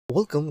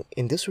Welcome.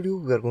 In this video,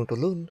 we are going to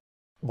learn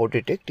about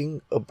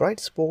detecting a bright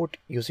spot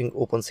using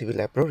OpenCV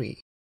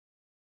library.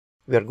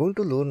 We are going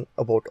to learn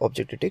about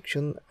object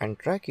detection and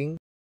tracking.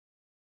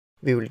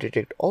 We will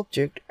detect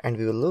object and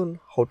we will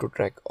learn how to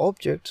track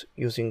objects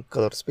using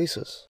color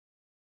spaces.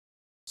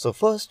 So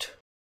first,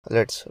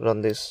 let's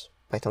run this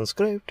Python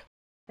script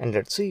and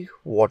let's see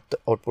what the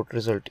output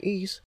result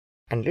is,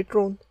 and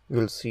later on we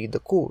will see the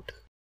code.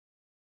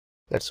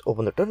 Let's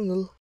open the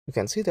terminal. You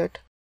can see that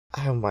I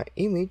have my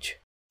image,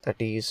 that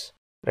is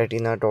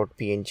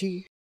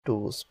retina.png,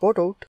 to spot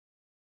out.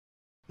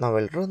 Now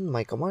I'll run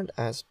my command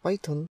as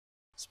python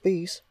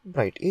space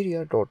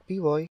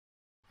brightarea.py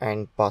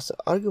and pass the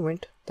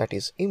argument, that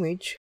is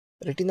image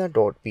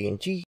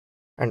retina.png,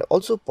 and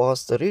also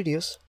pass the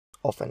radius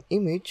of an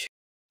image.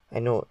 I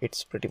know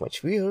it's pretty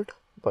much weird,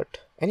 but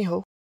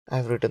anyhow, I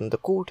have written the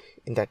code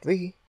in that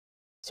way.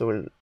 So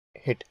we'll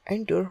hit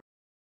enter.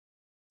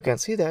 You can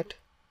see that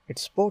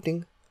it's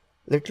spotting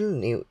little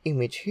new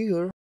image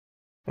here.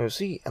 Now you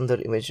see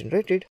another image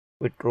generated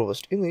with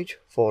robust image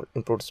for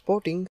improved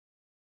spotting.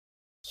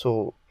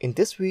 So in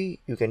this way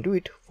you can do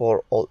it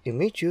for all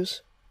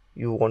images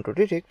you want to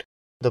detect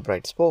the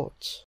bright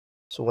spots.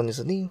 So one is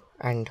a new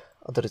and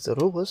other is a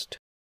robust.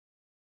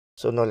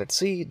 So now let's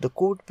see the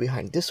code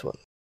behind this one.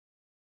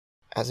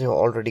 As you have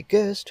already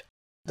guessed,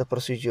 the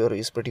procedure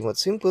is pretty much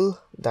simple,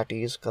 that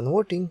is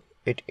converting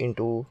it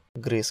into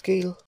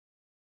grayscale,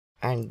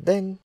 and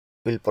then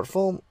we'll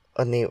perform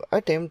a new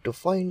attempt to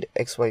find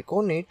XY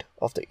coordinate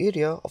of the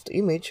area of the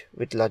image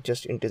with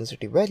largest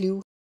intensity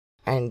value,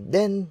 and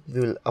then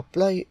we will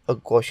apply a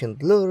Gaussian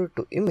blur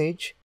to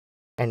image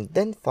and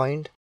then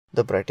find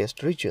the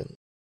brightest region.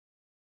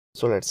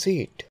 So let's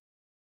see it.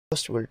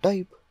 First we'll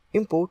type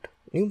import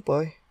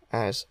numpy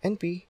as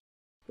np.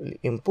 We'll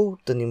import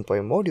the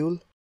numpy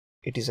module.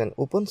 It is an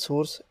open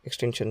source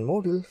extension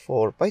module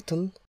for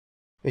Python,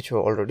 which we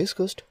already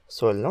discussed,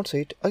 so I'll not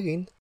say it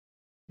again.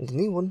 The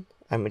new one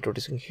I'm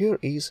introducing here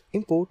is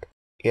import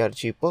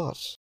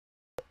argparse.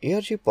 The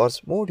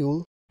argparse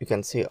module, you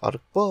can say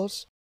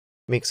argparse,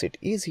 makes it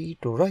easy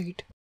to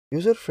write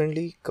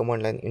user-friendly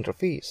command line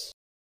interface.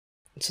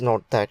 It's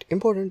not that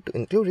important to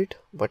include it,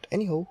 but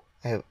anyhow,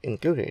 I have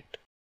included it.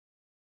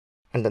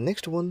 And the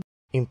next one,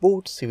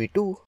 import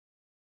CV2.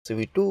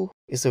 CV2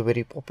 is a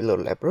very popular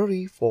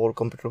library for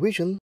computer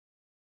vision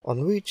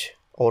on which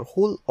our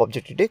whole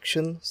object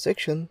detection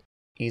section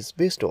is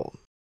based on.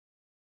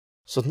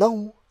 So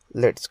now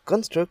let's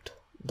construct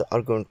the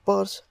argument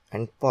parse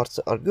and parse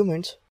the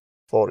arguments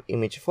for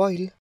image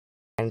file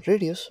and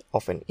radius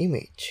of an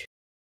image.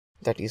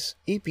 That is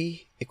ep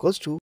equals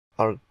to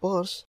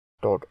argparse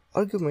dot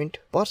argument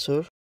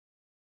parser,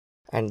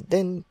 and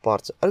then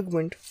parse the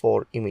argument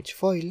for image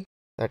file,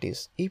 that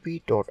is ep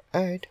dot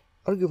add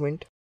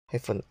argument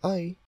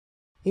 -i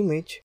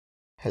image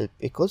help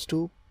equals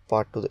to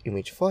part to the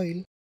image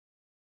file,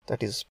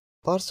 that is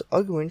parse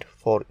argument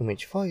for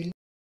image file,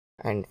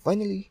 and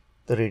finally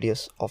the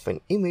radius of an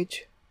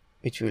image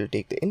which will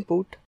take the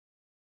input,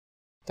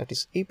 that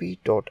is ep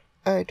dot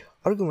add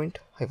argument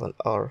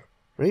 -r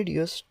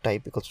radius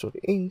type equals to the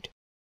int,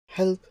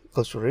 help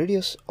equals to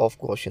radius of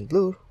Gaussian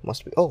blur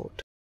must be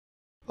out,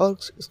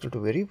 args is equal to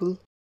variable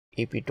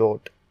ep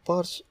dot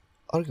parse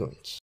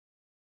arguments.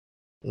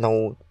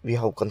 Now we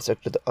have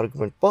constructed the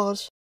argument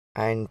parse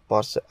and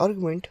parse the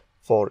argument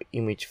for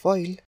image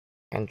file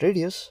and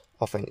radius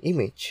of an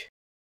image.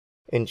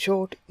 In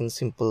short, in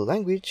simple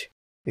language,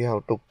 we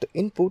have took the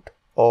input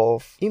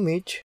of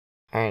image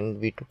and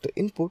we took the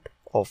input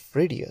of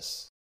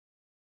radius.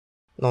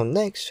 Now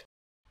next,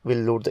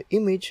 we'll load the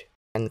image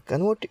and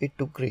convert it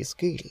to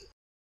grayscale.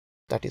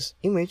 That is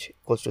image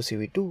equals to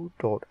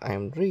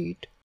cv2.imread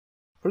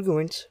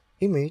arguments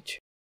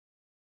image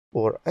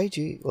over ig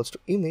equals to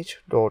image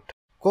dot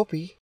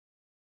copy.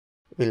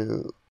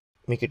 We'll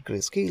make it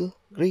grayscale.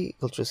 Gray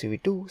equals to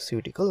cv2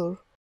 cvt color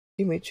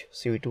image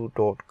cv2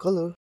 dot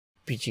color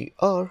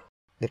pgr,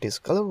 that is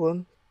color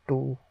 1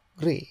 to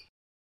gray.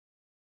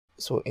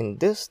 So in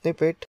this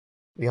snippet,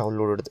 we have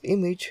loaded the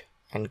image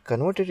and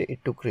converted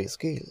it to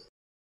grayscale.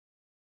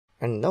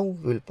 And now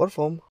we'll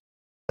perform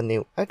a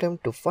new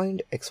attempt to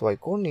find XY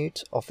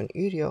coordinates of an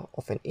area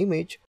of an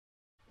image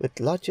with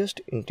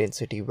largest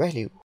intensity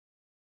value.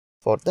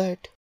 For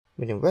that,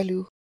 minimum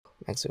value,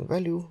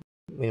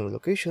 minimum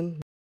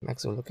location,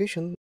 maximum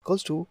location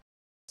equals to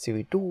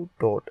cv2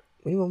 dot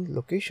minimum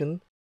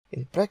location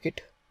in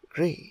bracket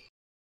gray,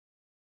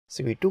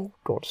 cv2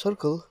 dot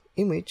circle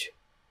image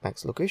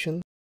max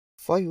location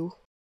 5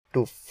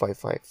 to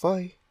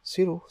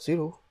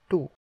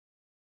 555002.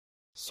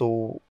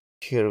 So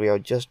here we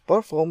have just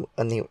performed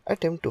a new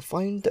attempt to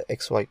find the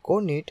XY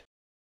coordinate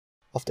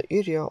of the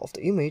area of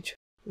the image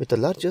with the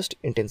largest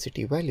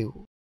intensity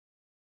value.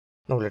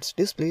 Now let's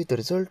display the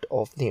result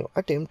of new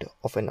attempt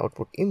of an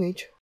output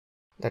image,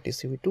 that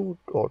is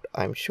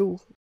cv2.imshow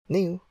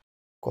new,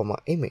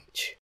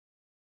 image.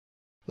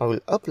 Now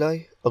we'll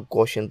apply a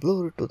Gaussian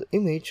blur to the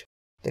image,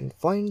 then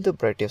find the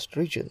brightest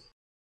region.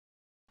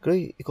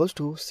 Gray equals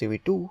to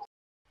cv2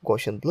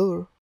 Gaussian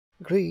blur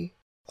gray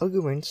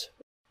arguments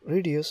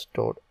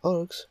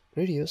radius.args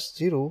radius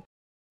 0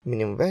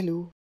 minimum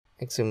value,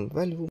 maximum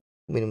value,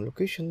 minimum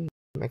location,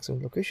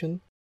 maximum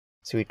location,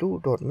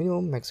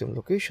 cv2.minimum maximum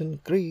location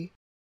gray,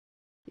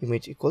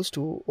 image equals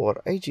to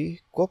over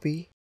ig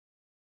copy,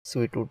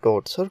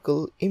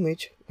 cv2.circle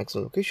image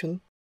maximum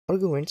location,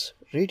 arguments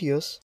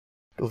radius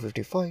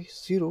 255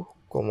 0,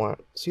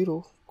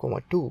 0,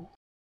 2.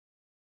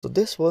 So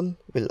this one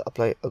will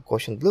apply a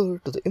Gaussian blur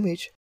to the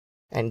image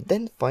and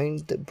then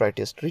find the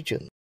brightest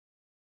region.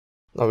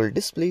 Now we'll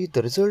display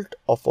the result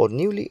of our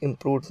newly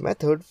improved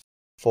method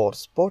for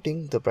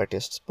spotting the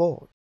brightest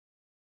spot.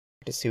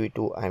 It is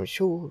cv2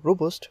 imshow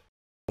robust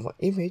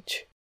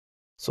image.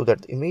 So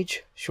that the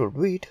image should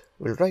weight,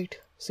 we'll write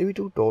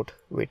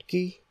cv2.weight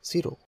key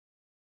 0.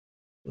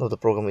 Now the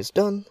program is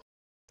done.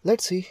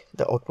 Let's see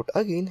the output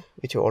again,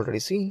 which you've already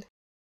seen,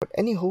 but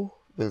anyhow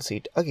we'll see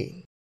it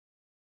again.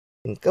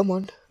 In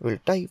command we'll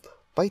type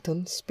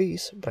python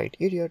space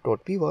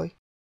brightarea.py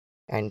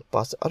and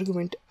pass the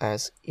argument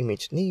as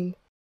image name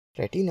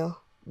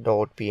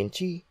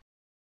retina.png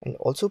and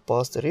also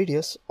pass the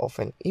radius of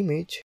an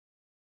image.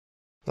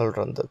 Now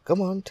run the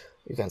command.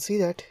 You can see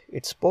that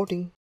it's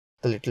spotting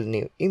the little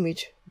new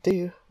image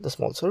there, the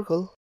small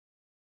circle.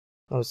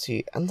 Now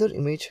see another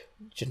image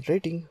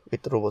generating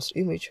with robust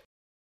image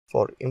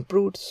for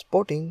improved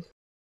spotting.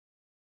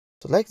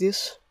 So like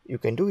this, you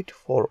can do it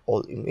for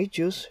all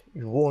images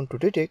you want to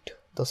detect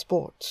the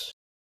spots.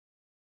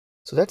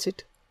 So that's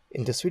it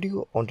in this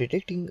video on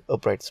detecting a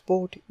bright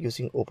spot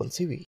using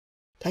OpenCV.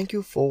 Thank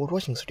you for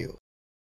watching this video.